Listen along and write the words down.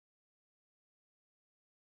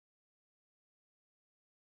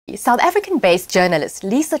South African-based journalist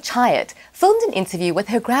Lisa Chyatt filmed an interview with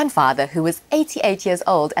her grandfather, who was 88 years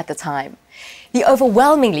old at the time. The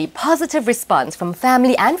overwhelmingly positive response from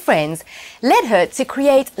family and friends led her to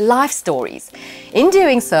create life stories. In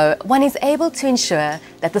doing so, one is able to ensure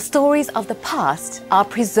that the stories of the past are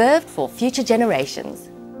preserved for future generations.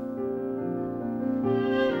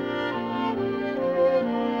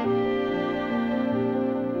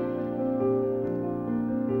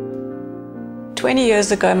 "20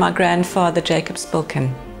 years ago, my grandfather, Jacob Spilkin,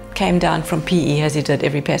 came down from PE, as he did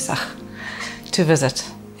every Pesach, to visit.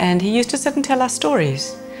 And he used to sit and tell us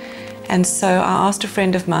stories. And so I asked a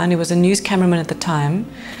friend of mine, who was a news cameraman at the time,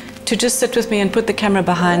 to just sit with me and put the camera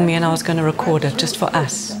behind me, and I was going to record it just for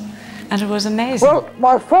us. And it was amazing. Well,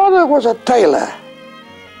 my father was a tailor.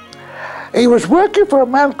 He was working for a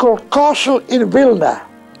man called Castle in Vilna.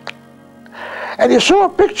 And he saw a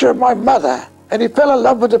picture of my mother, and he fell in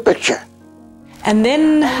love with the picture. And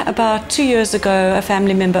then about 2 years ago, a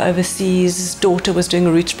family member overseas' daughter was doing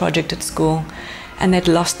a roots project at school, and they'd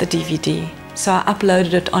lost the DVD. So I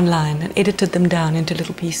uploaded it online and edited them down into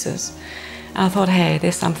little pieces. And I thought, hey,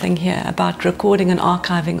 there's something here about recording and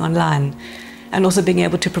archiving online, and also being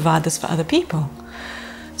able to provide this for other people.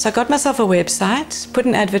 So I got myself a website, put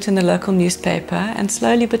an advert in the local newspaper, and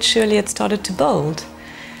slowly but surely it started to build.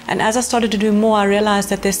 And as I started to do more, I realized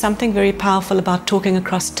that there's something very powerful about talking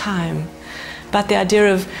across time. But the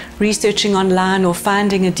idea of researching online or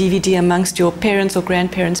finding a DVD amongst your parents' or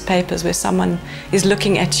grandparents' papers where someone is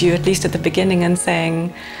looking at you, at least at the beginning, and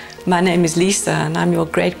saying, "My name is Lisa and I'm your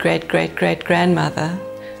great-great-great-great-grandmother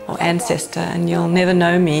or ancestor, and you'll never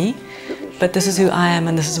know me, but this is who I am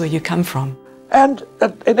and this is where you come from." And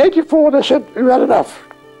in 84 they said, "You had enough."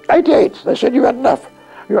 88, they said, "You had enough.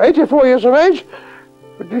 You're 84 years of age,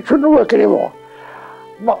 but you shouldn't work anymore."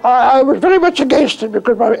 I was very much against it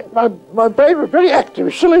because my brain was very active,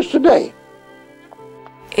 it still is today.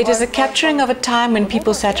 It is a capturing of a time when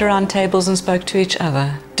people sat around tables and spoke to each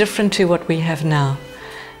other, different to what we have now.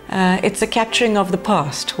 It's a capturing of the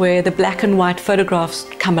past, where the black and white photographs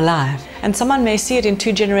come alive. And someone may see it in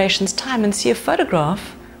 2 generations' time and see a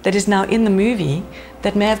photograph that is now in the movie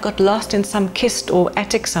that may have got lost in some kist or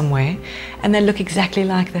attic somewhere, and they look exactly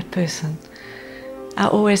like that person. I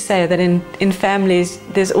always say that in families,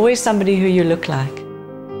 there's always somebody who you look like.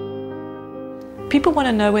 People want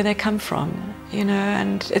to know where they come from, you know,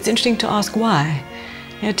 and it's interesting to ask why.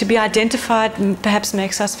 You know, to be identified perhaps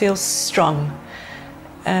makes us feel strong.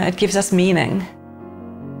 It gives us meaning.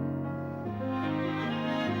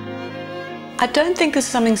 I don't think this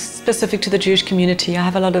is something specific to the Jewish community. I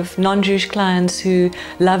have a lot of non-Jewish clients who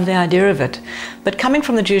love the idea of it. But coming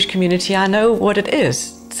from the Jewish community, I know what it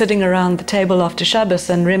is. Sitting around the table after Shabbos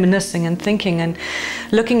and reminiscing and thinking and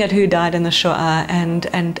looking at who died in the Shoah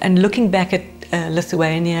and looking back at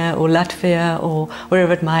Lithuania or Latvia or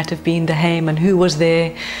wherever it might have been, the Haim, and who was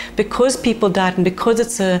there. Because people died and because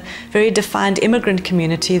it's a very defined immigrant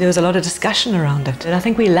community, there was a lot of discussion around it. And I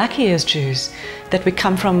think we're lucky as Jews that we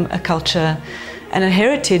come from a culture and a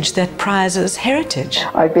heritage that prizes heritage.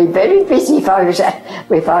 I'd be very busy if I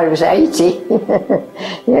was 80.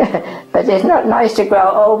 Yeah, but it's not nice to grow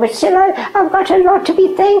old, but still I've got a lot to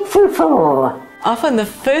be thankful for. Often the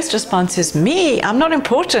first response is, me, I'm not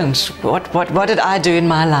important. What did I do in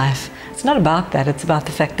my life? It's not about that, it's about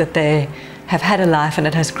the fact that they have had a life and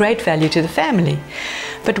it has great value to the family.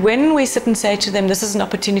 But when we sit and say to them, this is an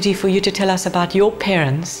opportunity for you to tell us about your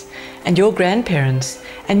parents and your grandparents,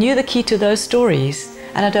 and you're the key to those stories.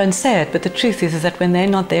 And I don't say it, but the truth is that when they're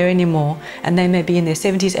not there anymore, and they may be in their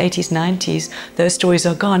 70s, 80s, 90s, those stories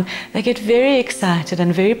are gone, they get very excited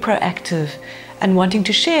and very proactive and wanting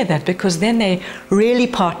to share that, because then they're really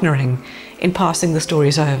partnering in passing the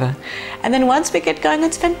stories over. And then once we get going,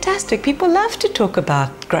 it's fantastic. People love to talk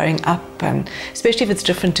about growing up, and especially if it's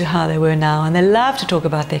different to how they were now, and they love to talk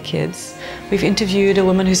about their kids. We've interviewed a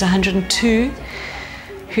woman who's 102,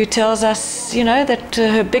 who tells us, you know, that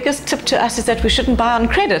her biggest tip to us is that we shouldn't buy on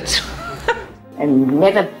credit. And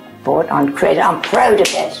never bought on credit. I'm proud of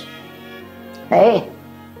that. Hey?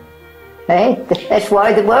 Hey? That's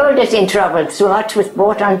why the world is in trouble. So much was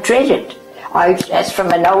bought on credit. That's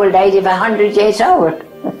from an old lady of 100 years old.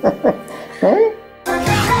 Hey?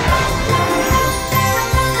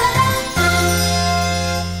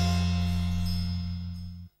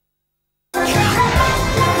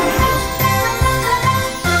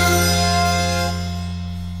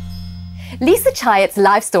 Lisa Chyatt's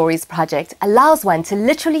Life Stories project allows one to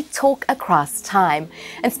literally talk across time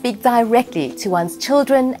and speak directly to one's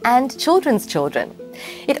children and children's children.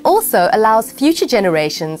 It also allows future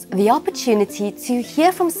generations the opportunity to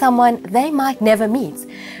hear from someone they might never meet,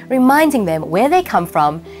 reminding them where they come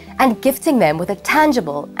from and gifting them with a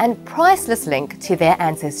tangible and priceless link to their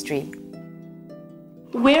ancestry.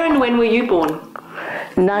 Where and when were you born?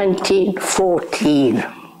 1914.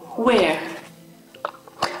 Where?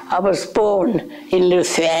 I was born in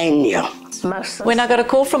Lithuania. When I got a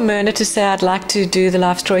call from Myrna to say I'd like to do the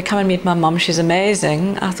life story, come and meet my mom, she's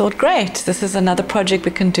amazing, I thought, great, this is another project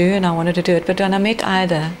we can do, and I wanted to do it. But when I met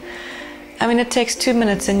Ida, I mean, it takes 2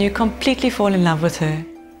 minutes and you completely fall in love with her.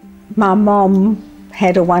 My mom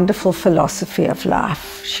had a wonderful philosophy of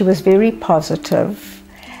life. She was very positive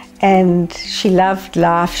and she loved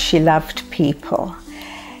life, she loved people.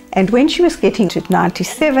 And when she was getting to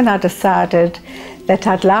 97, I decided that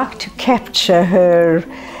I'd like to capture her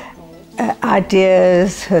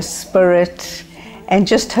ideas, her spirit, and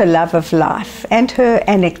just her love of life and her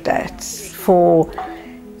anecdotes for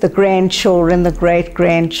the grandchildren, the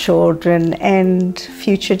great-grandchildren, and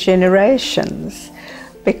future generations,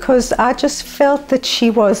 because I just felt that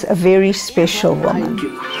she was a very special woman.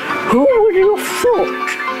 Who would have thought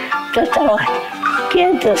that I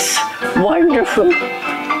get this wonderful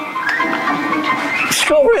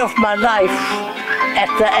story of my life at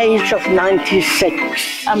the age of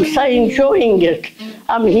 96. I'm so enjoying it.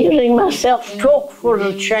 I'm hearing myself talk for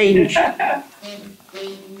a change.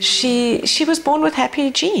 She was born with happy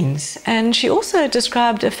genes, and she also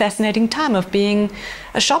described a fascinating time of being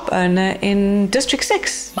a shop owner in District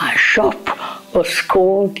 6. My shop was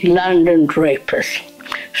called London Drapers.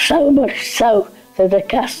 So much so that the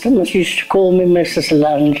customers used to call me Mrs.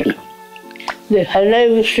 London. The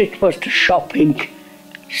Hello Street was the shopping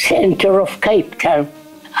centre of Cape Town.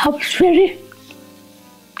 I was very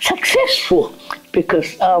successful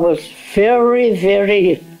because I was very,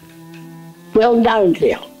 very well known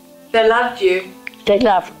there. They loved you. They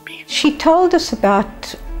loved me. She told us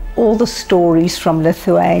about all the stories from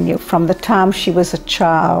Lithuania, from the time she was a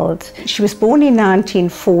child. She was born in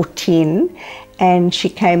 1914 and she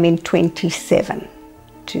came in 27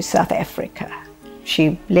 to South Africa.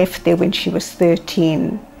 She left there when she was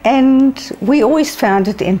 13. And we always found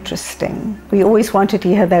it interesting. We always wanted to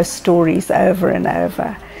hear those stories over and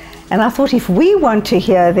over. And I thought, if we want to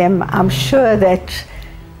hear them, I'm sure that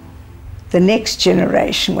the next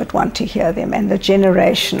generation would want to hear them, and the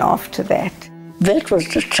generation after that. That was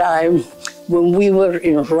the time when we were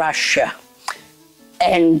in Russia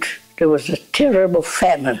and there was a terrible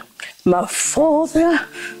famine. My father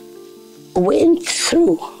went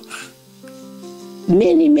through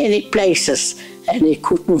many, many places and he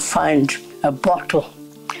couldn't find a bottle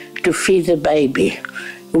to feed the baby.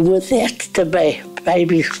 With that, the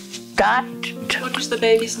baby died. What was the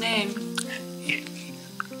baby's name?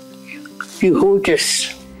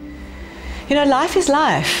 Yehudis. You know, life is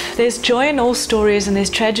life. There's joy in all stories, and there's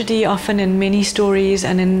tragedy often in many stories,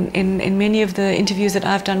 and in many of the interviews that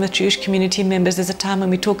I've done with Jewish community members, there's a time when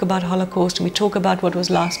we talk about Holocaust and we talk about what was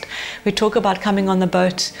lost. We talk about coming on the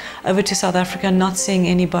boat over to South Africa and not seeing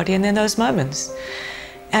anybody, and then those moments.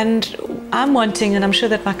 And I'm wanting, and I'm sure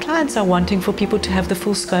that my clients are wanting, for people to have the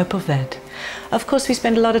full scope of that. Of course, we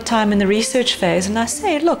spend a lot of time in the research phase, and I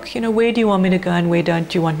say, look, you know, where do you want me to go and where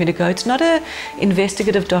don't you want me to go? It's not an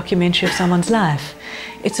investigative documentary of someone's life.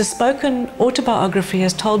 It's a spoken autobiography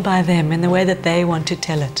as told by them in the way that they want to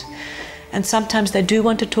tell it. And sometimes they do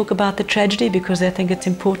want to talk about the tragedy because they think it's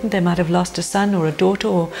important. They might have lost a son or a daughter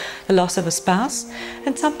or the loss of a spouse.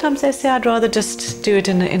 And sometimes they say, I'd rather just do it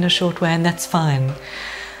in a short way, and that's fine.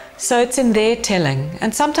 So it's in their telling.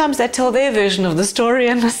 And sometimes they tell their version of the story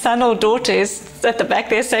and the son or daughter is at the back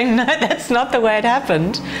there saying, no, that's not the way it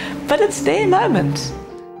happened. But it's their moment.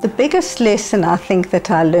 The biggest lesson I think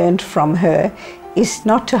that I learned from her is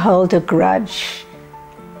not to hold a grudge,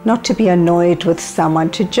 not to be annoyed with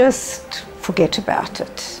someone, to just forget about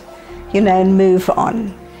it, you know, and move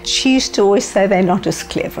on. She used to always say, they're not as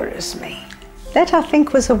clever as me. That, I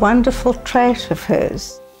think, was a wonderful trait of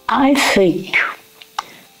hers. I think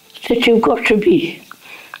that you've got to be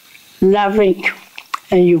loving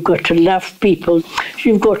and you've got to love people.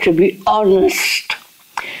 You've got to be honest.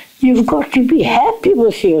 You've got to be happy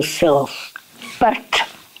with yourself. But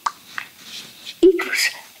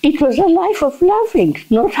it was a life of loving,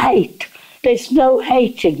 not hate. There's no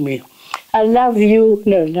hate in me. I love you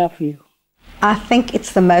and I love you. I think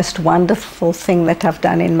it's the most wonderful thing that I've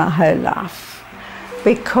done in my whole life,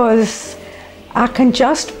 because I can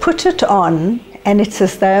just put it on and it's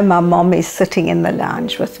as though my mom is sitting in the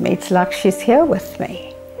lounge with me. It's like she's here with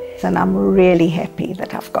me. And I'm really happy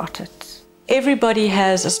that I've got it. Everybody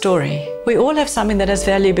has a story. We all have something that has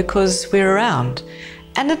value because we're around.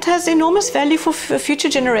 And it has enormous value for a future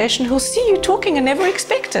generation who'll see you talking and never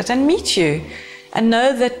expect it and meet you and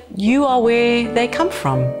know that you are where they come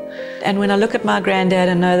from. And when I look at my granddad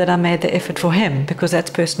and know that I made the effort for him, because that's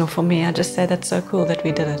personal for me, I just say that's so cool that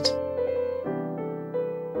we did it.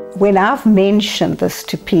 When I've mentioned this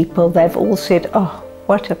to people, they've all said, oh,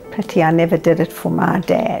 what a pity I never did it for my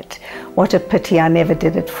dad. What a pity I never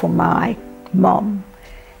did it for my mom.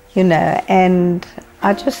 You know, and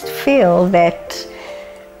I just feel that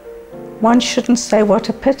one shouldn't say what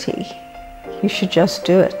a pity. You should just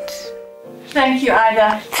do it. Thank you,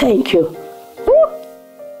 Ida. Thank you.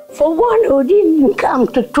 For one who didn't come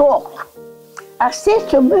to talk, I said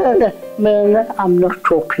to Merle, I'm not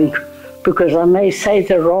talking because I may say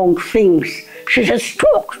the wrong things. She says,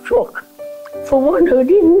 talk. For one who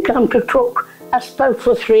didn't come to talk, I spoke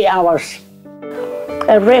for 3 hours.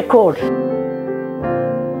 A record.